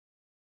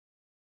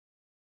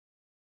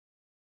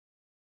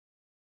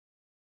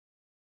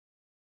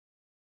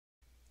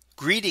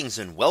Greetings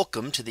and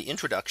welcome to the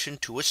introduction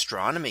to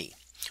astronomy.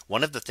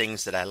 One of the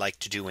things that I like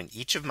to do in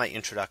each of my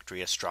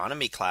introductory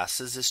astronomy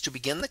classes is to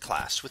begin the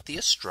class with the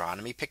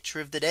astronomy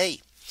picture of the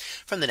day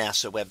from the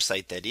NASA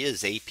website, that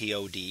is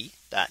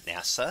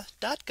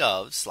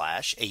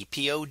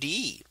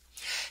apod.nasa.gov/apod.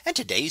 And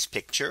today's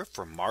picture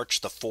for March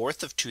the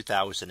 4th of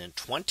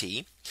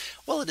 2020.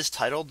 Well, it is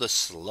titled The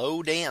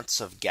Slow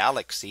Dance of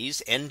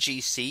Galaxies,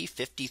 NGC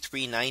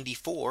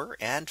 5394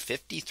 and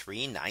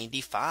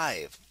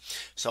 5395.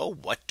 So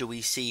what do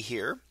we see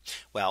here?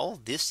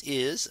 Well, this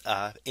is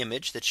an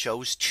image that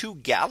shows two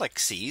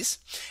galaxies,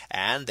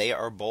 and they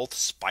are both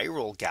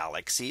spiral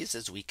galaxies,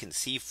 as we can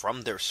see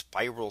from their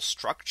spiral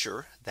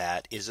structure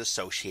that is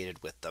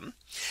associated with them.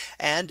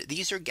 And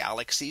these are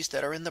galaxies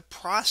that are in the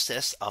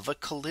process of a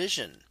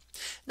collision.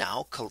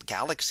 Now,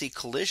 galaxy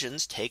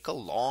collisions take a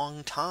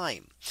long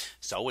time.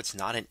 So it's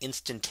not an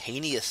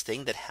instantaneous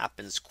thing that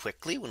happens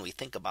quickly. When we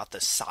think about the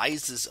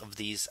sizes of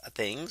these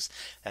things,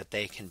 that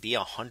they can be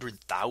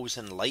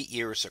 100,000 light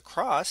years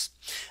across,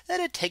 that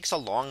it takes a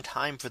long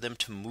time for them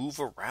to move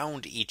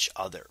around each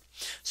other.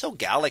 So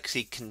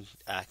galaxy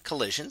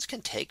collisions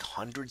can take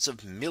hundreds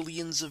of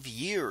millions of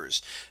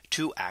years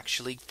to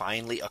actually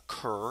finally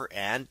occur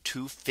and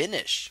to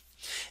finish.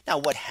 Now,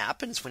 what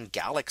happens when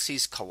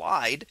galaxies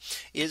collide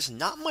is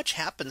not much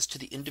happens to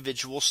the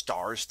individual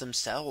stars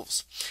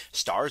themselves.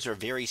 Stars are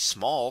very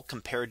small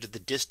compared to the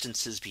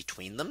distances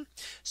between them.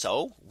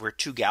 So were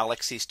two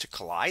galaxies to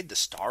collide, the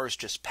stars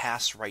just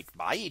pass right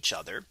by each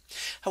other.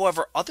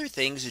 However, other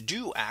things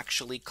do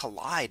actually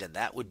collide, and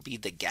that would be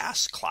the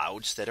gas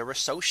clouds that are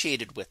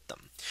associated with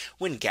them.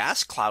 When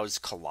gas clouds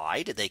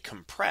collide, they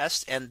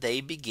compress and they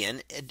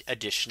begin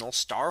additional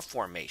star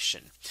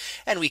formation.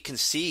 And we can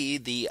see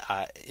the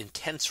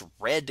intense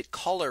red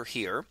color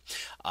here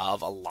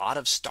of a lot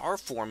of star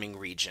forming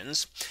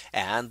regions.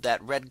 And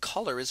that red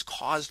color is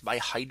caused by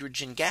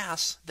hydrogen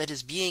gas that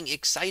is being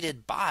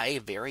excited by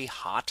very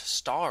hot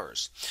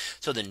stars.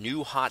 So the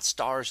new hot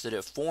stars that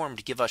have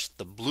formed give us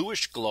the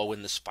bluish glow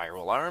in the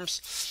spiral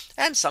arms.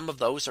 And some of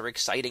those are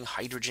exciting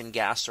hydrogen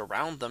gas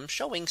around them,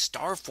 showing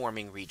star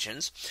forming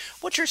regions,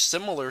 which are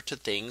similar to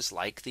things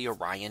like the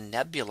Orion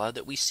Nebula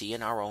that we see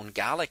in our own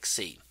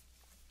galaxy.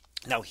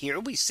 Now here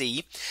we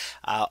see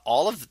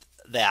all of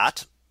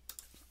that.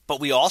 But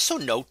we also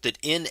note that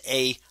in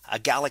a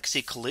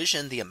galaxy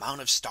collision, the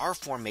amount of star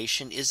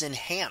formation is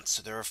enhanced.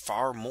 So there are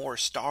far more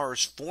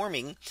stars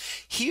forming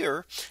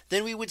here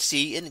than we would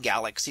see in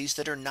galaxies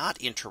that are not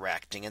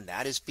interacting. And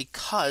that is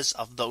because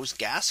of those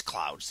gas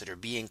clouds that are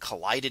being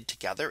collided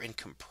together and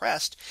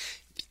compressed,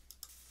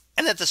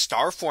 and that the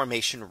star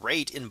formation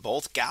rate in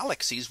both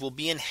galaxies will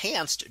be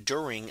enhanced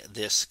during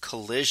this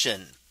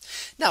collision.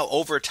 Now,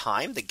 over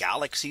time, the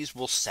galaxies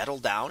will settle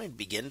down and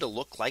begin to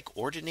look like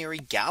ordinary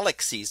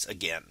galaxies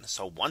again.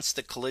 So once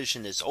the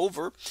collision is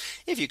over,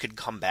 if you could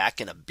come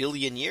back in a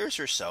billion years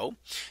or so,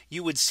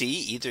 you would see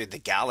either the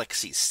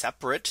galaxies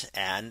separate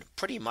and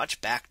pretty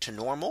much back to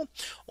normal,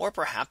 or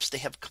perhaps they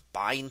have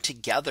combined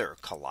together,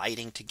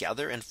 colliding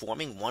together and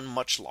forming one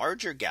much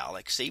larger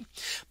galaxy.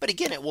 But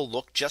again, it will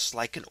look just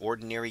like an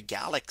ordinary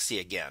galaxy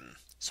again.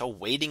 So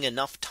waiting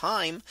enough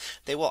time,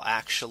 they will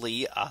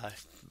actually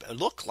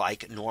look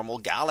like normal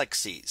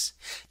galaxies.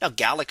 Now,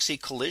 galaxy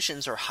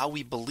collisions are how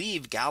we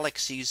believe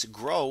galaxies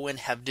grow and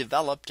have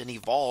developed and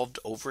evolved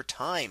over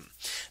time.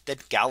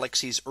 That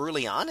galaxies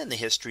early on in the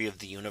history of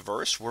the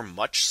universe were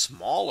much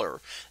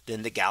smaller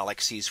than the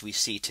galaxies we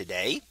see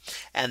today,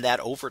 and that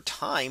over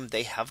time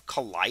they have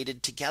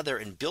collided together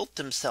and built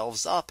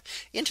themselves up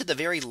into the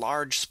very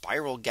large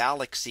spiral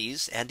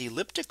galaxies and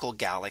elliptical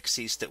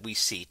galaxies that we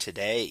see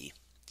today.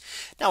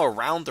 Now,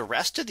 around the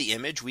rest of the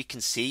image, we can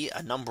see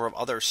a number of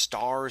other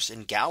stars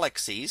and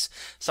galaxies.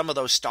 Some of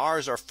those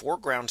stars are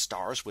foreground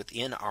stars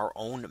within our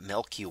own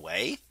Milky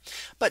Way.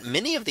 But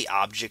many of the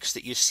objects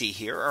that you see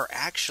here are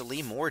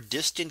actually more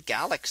distant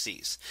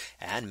galaxies.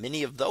 And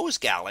many of those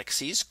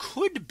galaxies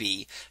could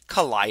be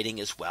colliding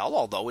as well,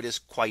 although it is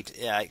quite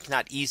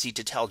not easy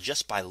to tell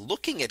just by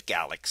looking at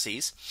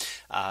galaxies,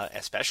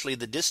 especially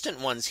the distant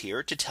ones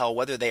here, to tell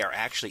whether they are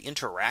actually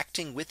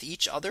interacting with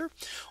each other,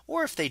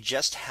 or if they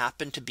just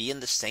happen to be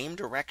in the same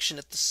direction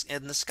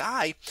in the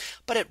sky,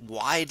 but at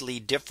widely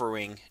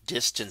differing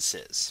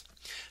distances.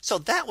 So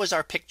that was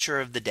our picture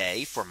of the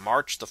day for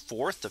March the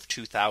 4th of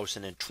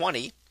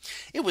 2020.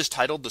 It was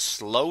titled The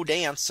Slow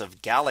Dance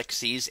of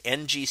Galaxies,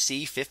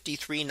 NGC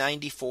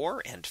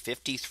 5394 and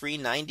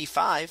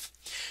 5395.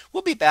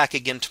 We'll be back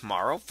again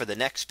tomorrow for the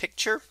next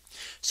picture.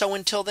 So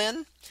until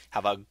then,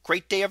 have a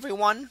great day,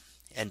 everyone,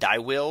 and I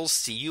will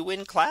see you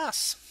in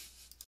class.